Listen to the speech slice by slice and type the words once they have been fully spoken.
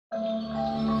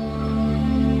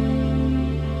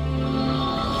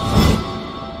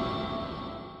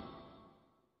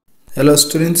Hello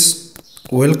students,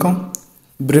 welcome.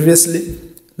 Previously,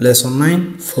 lesson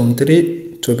 9 from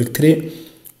 3, topic 3,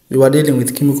 we were dealing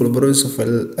with chemical properties of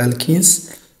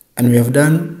alkenes, and we have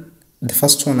done the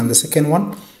first one and the second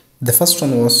one. The first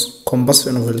one was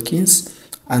combustion of alkenes,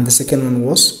 and the second one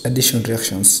was addition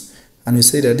reactions. And we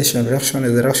said addition reaction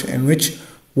is a reaction in which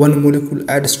one molecule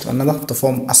adds to another to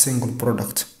form a single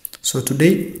product. So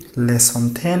today,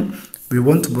 lesson 10, we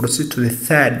want to proceed to the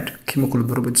third chemical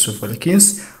properties of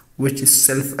alkenes, which is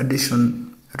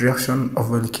self-addition reaction of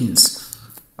alkenes.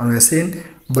 And we are saying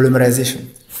polymerization.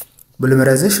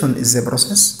 Polymerization is a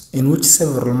process in which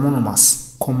several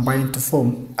monomers combine to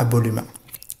form a polymer.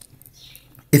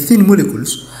 Ethene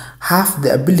molecules have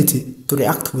the ability to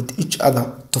react with each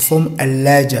other to form a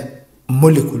larger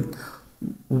molecule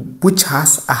which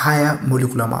has a higher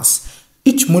molecular mass.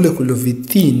 Each molecule of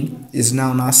ethene is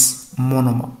known as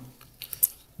monomer.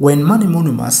 When many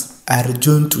monomers are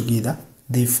joined together,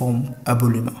 they form a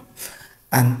polymer.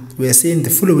 And we are saying the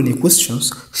following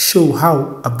equations show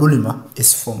how a polymer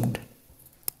is formed.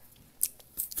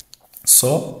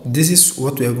 So this is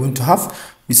what we are going to have.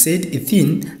 We said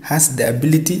ethene has the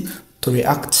ability to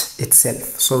react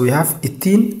itself. So we have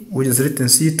ethene, which is written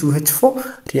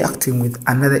C2H4, reacting with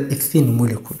another ethene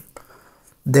molecule.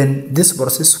 Then this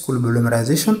process is called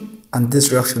polymerization, and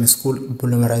this reaction is called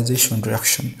polymerization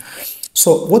reaction.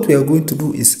 So what we are going to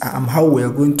do is, how we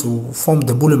are going to form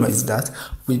the polymer is that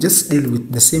we just deal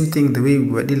with the same thing the way we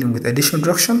were dealing with addition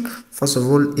reaction. First of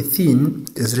all, ethene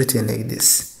is written like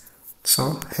this.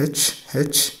 So H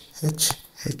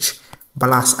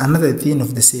plus another ethene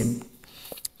of the same.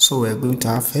 So we are going to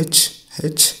have H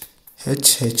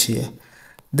here.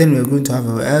 Then we are going to have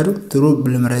our arrow through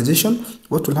polymerization.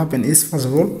 What will happen is, first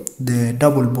of all, the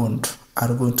double bond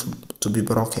are going to be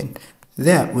broken.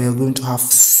 There we are going to have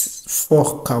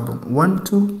 4 carbon, 1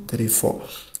 2 3 4.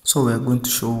 So we are going to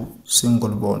show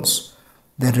single bonds.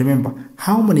 Then remember,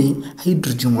 how many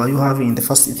hydrogen were you having in the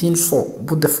first ethene? 4.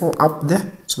 Put the 4 up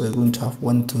there. So we're going to have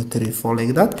 1 2 3 4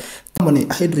 like that. How many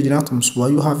hydrogen atoms were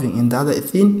you having in the other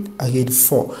ethene? Again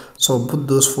 4. So put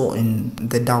those 4 in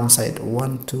the downside.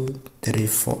 1 2 3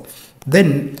 4.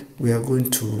 Then we are going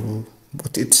to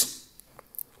put it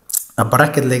a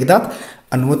bracket like that,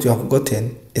 and what you have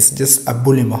gotten is just a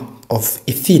polymer of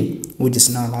ethene, which is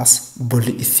known as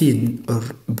polyethene or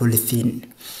polyethene.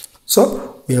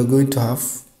 So we are going to have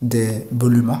the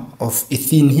polymer of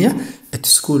ethene here. It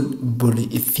is called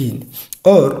polyethene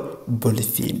or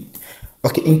polyethene.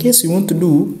 Okay, in case you want to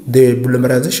do the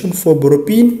polymerization for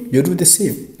propene, you do the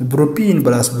same. Propene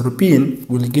plus propene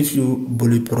will give you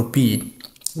polypropene,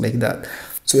 like that.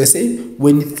 So I say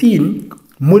when ethene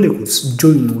molecules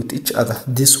join with each other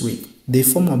this way, they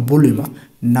form a polymer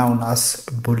known as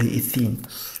polyethene.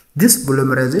 This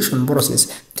polymerization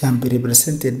process can be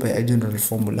represented by a general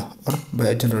formula or by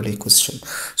a general equation.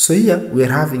 So here we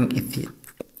are having ethene.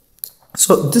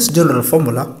 So this general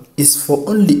formula is for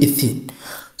only ethene.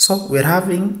 So we are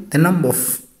having the number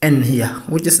of N here,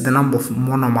 which is the number of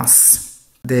monomers.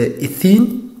 The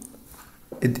ethene,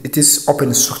 it is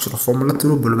open structural formula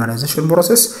through polymerization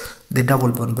process. The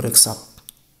double bond breaks up.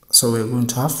 So we are going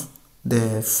to have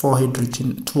the 4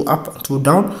 hydrogen, 2 up and 2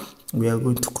 down. We are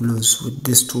going to close with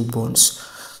these 2 bonds.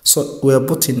 So we are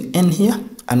putting N here,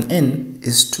 and N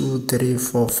is 2 3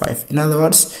 4 5. In other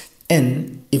words,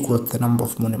 N equals the number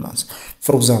of monomers.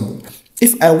 For example,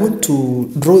 if I want to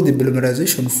draw the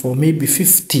polymerization for maybe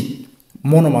 50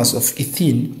 monomers of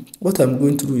ethene, what I'm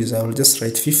going to do is I will just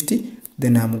write 50.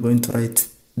 Then I'm going to write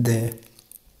the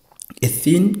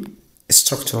ethene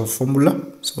structural formula.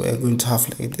 So we are going to have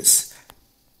like this.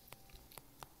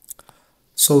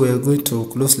 So we are going to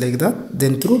close like that.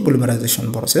 Then through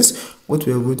polymerization process, what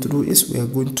we are going to do is we are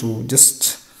going to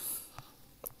just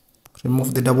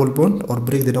remove the double bond or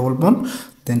break the double bond.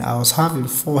 Then I was having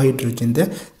 4 hydrogen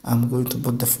there. I'm going to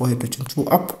put the 4 hydrogen 2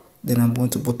 up. Then I'm going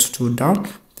to put 2 down.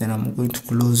 Then I'm going to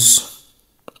close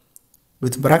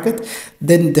with bracket.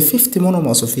 Then the 50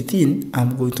 monomers of ethene,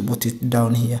 I'm going to put it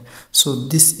down here. So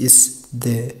this is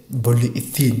the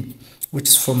polyethene, which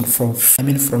is from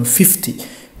 50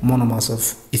 monomers of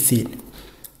ethene.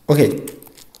 Okay,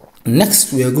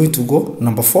 next we are going to go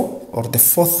number 4, or the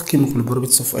 4th chemical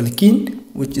properties of alkene,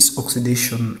 which is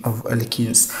oxidation of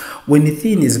alkenes. When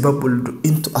ethene is bubbled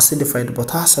into acidified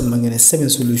potassium manganese 7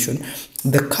 solution,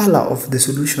 the color of the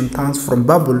solution turns from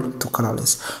bubble to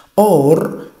colorless,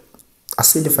 or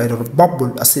acidified or bubble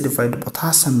acidified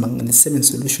potassium manganese 7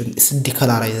 solution is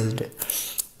decolorized.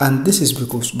 And this is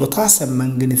because potassium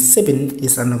manganese 7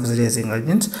 is an oxidizing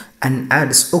agent and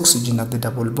adds oxygen at the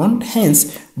double bond.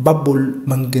 Hence, bubble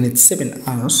manganese 7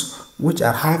 ions, which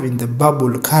are having the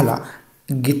bubble color,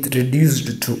 get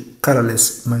reduced to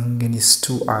colorless manganese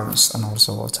 2 ions and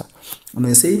also water. And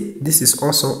I say this is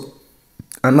also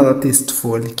another test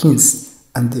for alkenes,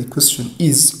 and the question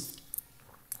is,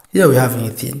 here we have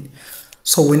ethene.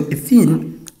 So when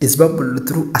ethene is bubbled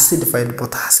through acidified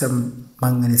potassium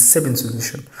manganese 7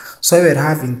 solution, so we are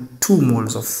having 2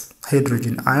 moles of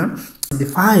hydrogen ion,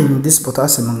 acidifying this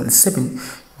potassium manganese 7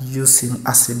 using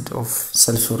acid of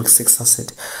sulfuric 6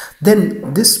 acid.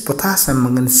 Then this potassium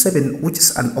manganese 7, which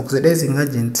is an oxidizing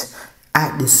agent,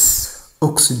 adds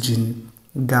oxygen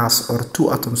gas or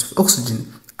 2 atoms of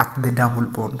oxygen at the double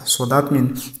bond. So that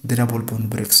means the double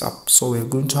bond breaks up. So we're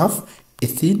going to have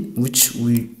ethene, which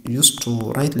we used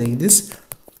to write like this,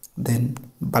 then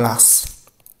plus.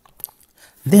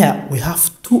 There we have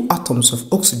 2 atoms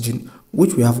of oxygen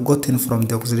which we have gotten from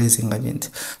the oxidizing agent.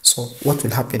 So what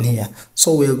will happen here?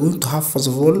 So we are going to have, first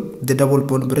of all, the double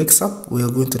bond breaks up, we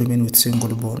are going to remain with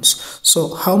single bonds.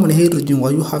 So how many hydrogen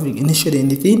were you having initially in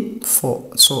ethene?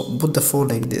 4. So put the 4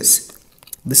 like this.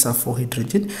 These are 4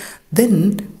 hydrogen.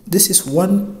 Then this is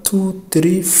 1, 2,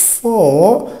 3,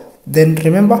 4. Then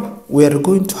remember, we are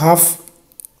going to have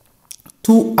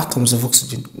 2 atoms of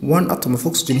oxygen. 1 atom of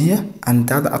oxygen here and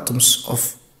the other atoms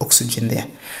of oxygen there.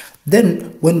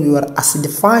 Then when we were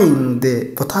acidifying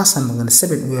the potassium manganese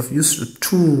 7, we have used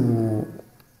 2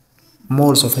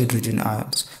 moles of hydrogen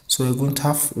ions. So we're going to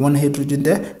have 1 hydrogen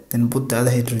there, then put the other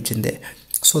hydrogen there.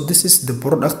 So this is the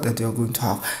product that you're going to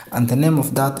have, and the name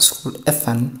of that is called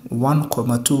ethane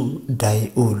 1,2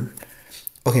 diol.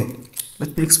 Okay,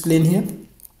 let me explain here.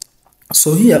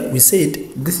 So here we said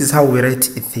this is how we write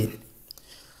ethene.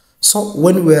 So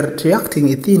when we are reacting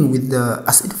ethene with the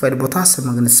acidified potassium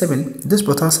manganese 7, this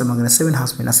potassium manganese 7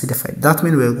 has been acidified. That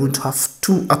means we are going to have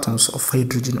 2 atoms of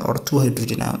hydrogen or 2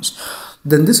 hydrogen ions.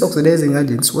 Then this oxidizing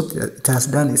agent, what it has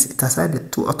done is it has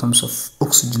added 2 atoms of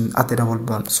oxygen at the double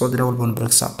bond. So the double bond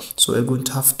breaks up. So we're going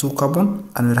to have 2 carbon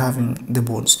and we're having the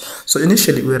bonds. So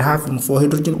initially we're having 4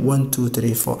 hydrogen, 1, 2,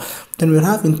 3, 4. Then we're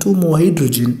having 2 more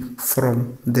hydrogen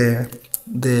from the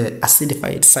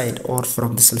acidified side or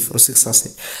from the sulfuric 6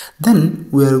 acid. Then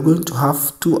we are going to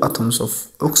have 2 atoms of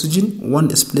oxygen,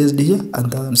 1 is placed here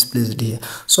and the other is placed here.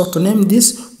 So to name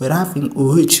this, we're having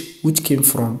OH, which came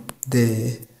from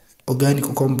the organic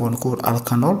compound called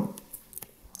alkanol.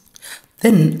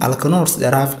 Then alkanols,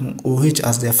 they're having OH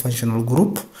as their functional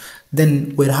group.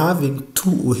 Then we're having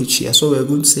 2 OH here. So we're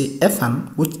going to say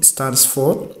ethane, which stands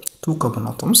for 2 carbon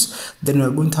atoms. Then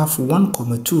we're going to have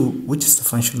 1,2, which is the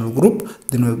functional group.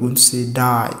 Then we're going to say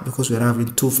di, because we're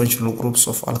having 2 functional groups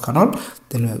of alkanol.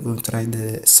 Then we're going to write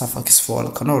the suffix for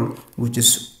alkanol, which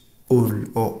is ol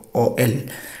or ol.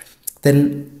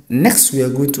 Then next we are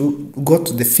going to go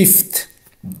to the 5th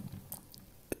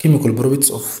chemical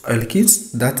properties of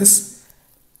alkenes, that is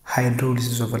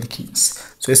hydrolysis of alkenes.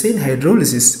 So we're saying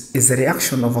hydrolysis is the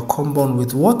reaction of a compound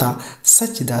with water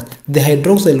such that the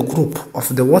hydroxyl group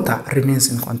of the water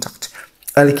remains in contact.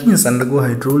 Alkenes undergo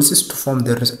hydrolysis to form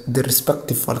the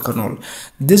respective alkanol.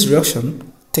 This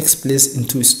reaction takes place in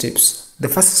 2 steps. The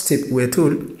first step, we're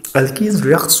told, alkenes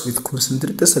reacts with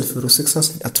concentrated sulfuric 6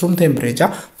 acid at room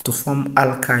temperature to form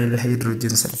alkyl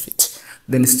hydrogen sulfate.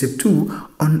 Then step 2,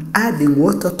 on adding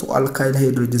water to alkyl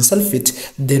hydrogen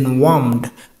sulfate, then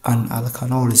warmed, an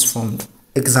alkanol is formed.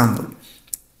 Example.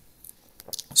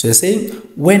 So you're saying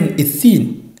when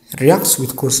ethene reacts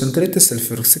with concentrated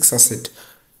sulfuric 6 acid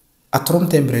at room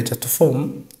temperature to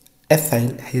form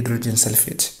ethyl hydrogen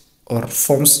sulfate, or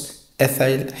forms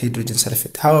ethyl hydrogen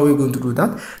sulfate. How are we going to do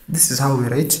that? This is how we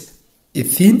write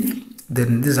ethene,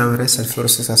 then this is how we write sulfuric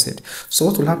 6 acid. So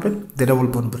what will happen? The double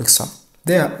bond breaks up.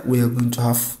 There we are going to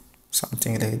have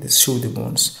something like this, show the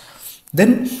bonds.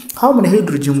 Then how many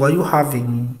hydrogen were you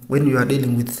having when you are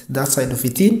dealing with that side of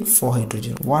ethene? 4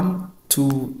 hydrogen. 1,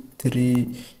 2,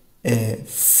 3,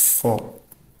 4.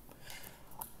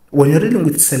 When you're dealing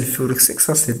with sulfuric 6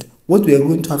 acid, what we are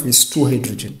going to have is 2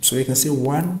 hydrogen. So we can say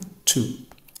 1, 2.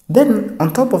 Then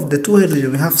on top of the 2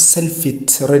 hydrogen, we have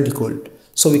sulfate radical.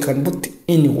 So we can put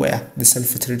anywhere the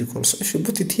sulfate radical. So if you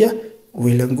put it here,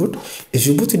 well and good. If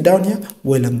you put it down here,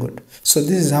 well and good. So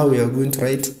this is how we are going to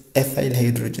write ethyl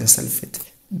hydrogen sulfate.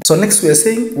 So next we are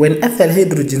saying when ethyl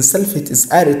hydrogen sulfate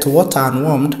is added to water and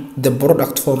warmed, the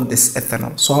product formed is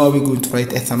ethanol. So how are we going to write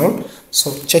ethanol?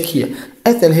 So check here.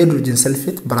 Ethyl hydrogen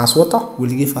sulfate plus water will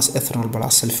give us ethanol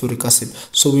plus sulfuric acid.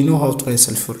 So we know how to write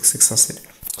sulfuric 6 acid.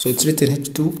 So it's written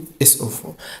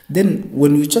H2SO4. Then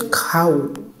when we check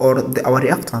how, or our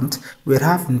reactant, we're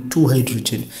having 2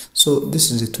 hydrogen. So this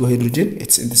is the 2 hydrogen,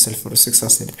 it's in the sulfuric 6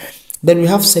 acid. Then we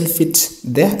have sulfate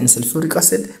there in sulfuric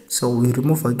acid. So we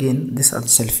remove again this other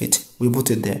sulfate, we put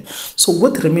it there. So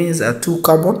what remains are 2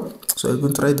 carbon. So we're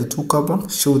going to write the 2 carbon,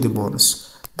 show the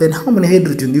bonds. Then how many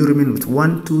hydrogen do you remain with?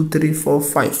 1, 2, 3, 4,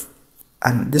 5.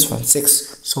 And this one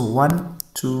 6. So 1,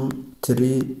 2,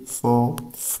 3, 4,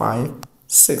 5,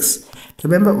 6.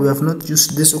 Remember, we have not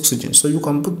used this oxygen, so you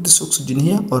can put this oxygen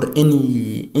here or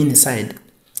any side.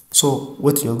 So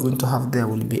what you're going to have there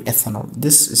will be ethanol.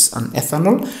 This is an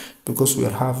ethanol because we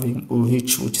are having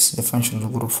OH, which is the functional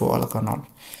group for alkanol.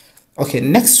 Okay,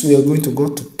 next we are going to go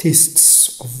to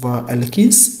tests of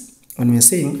alkenes, and we are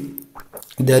saying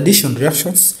the addition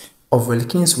reactions of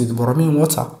alkenes with bromine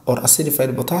water or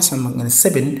acidified potassium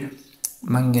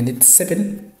manganate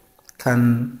 7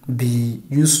 can be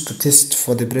used to test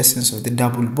for the presence of the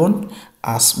double bond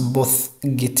as both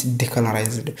get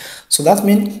decolorized. So that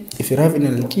means if you have an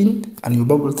alkene and you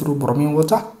bubble through bromine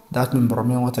water, that means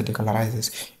bromine water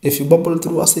decolorizes. If you bubble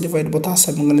through acidified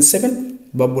potassium manganate 7,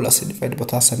 bubble acidified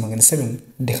potassium manganate 7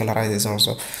 decolorizes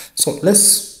also. So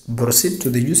let's proceed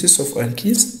to the uses of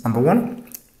alkenes. Number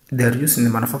 1, they are used in the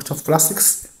manufacture of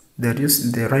plastics. They are used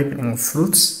in the ripening of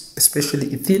fruits, especially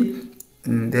ethylene.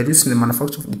 They are used in the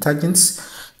manufacture of detergents,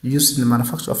 used in the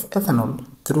manufacture of ethanol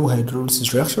through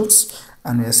hydrolysis reactions,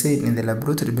 and we are saying in the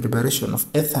laboratory preparation of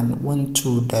ethane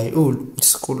 1,2-diol, which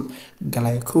is called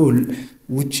glycol,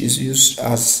 which is used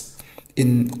as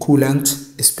in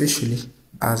coolant, especially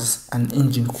as an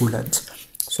engine coolant.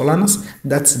 So learners,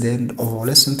 that's the end of our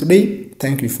lesson today.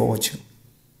 Thank you for watching.